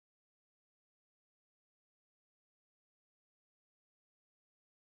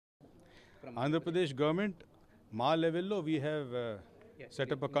Andhra Pradesh government, Ma level we have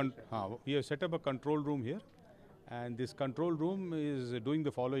set up a control room here, and this control room is doing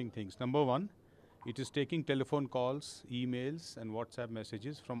the following things. Number one, it is taking telephone calls, emails, and WhatsApp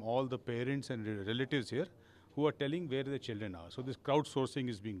messages from all the parents and relatives here who are telling where their children are. So this crowdsourcing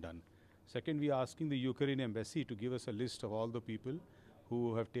is being done. Second, we are asking the Ukraine embassy to give us a list of all the people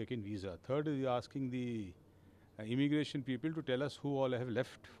who have taken visa. Third, we are asking the immigration people to tell us who all have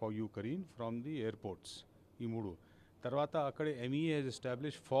left for Ukraine from the airports. Imudu. Tarvata akade MEA has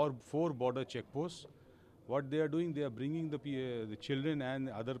established four border checkposts. What they are doing, they are bringing the children and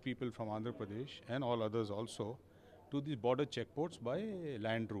other people from Andhra Pradesh and all others also to these border checkposts by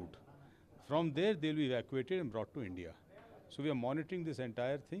land route. From there, they will be evacuated and brought to India. So we are monitoring this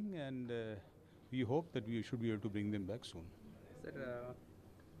entire thing, and we hope that we should be able to bring them back soon. Sir,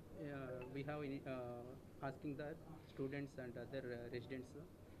 we have asking the students and other residents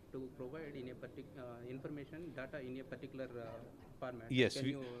to provide in a particular information data in a particular format. Yes. Can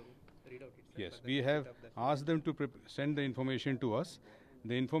you read out it, sir? Yes, we have asked them to send the information to us.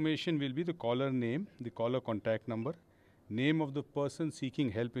 The information will be the caller name, the caller contact number, name of the person seeking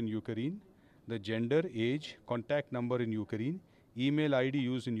help in Ukraine, the gender, age, contact number in Ukraine, email ID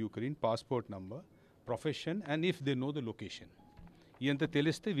used in Ukraine, passport number, profession, and if they know the location. Yanta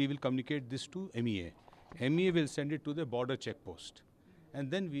teliste, we will communicate this to MEA. MEA will send it to the border checkpost,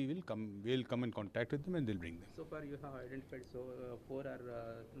 and then we'll come in contact with them and they'll bring them. So far you have identified 4 or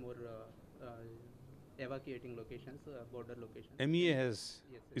more evacuating locations, border locations. MEA has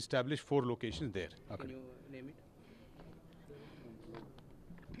established 4 locations there. Can you name it?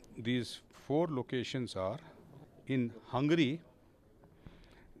 These 4 locations are in Hungary.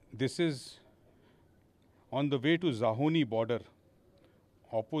 This is on the way to Zahoni border,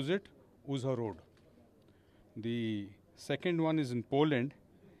 opposite Uzha Road. The second one is in Poland,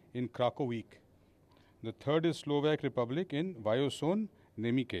 in Krakowiak. The third is Slovak Republic in Vyoson,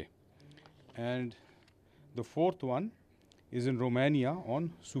 Nemike. And the fourth one is in Romania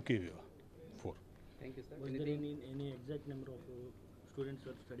on Suceava. 4. Thank you, sir. Was there any exact number of students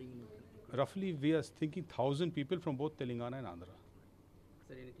who are studying in Roughly, we are thinking 1,000 people from both Telangana and Andhra.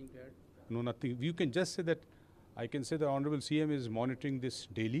 Sir, anything to add? No, nothing. You can just say that, I can say the Honorable CM is monitoring this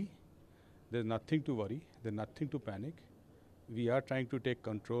daily. There's nothing to worry. There's nothing to panic. We are trying to take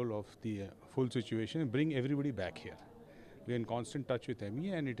control of the full situation and bring everybody back here. We are in constant touch with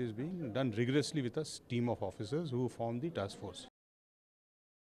MEA, and it is being done rigorously with a team of officers who form the task force.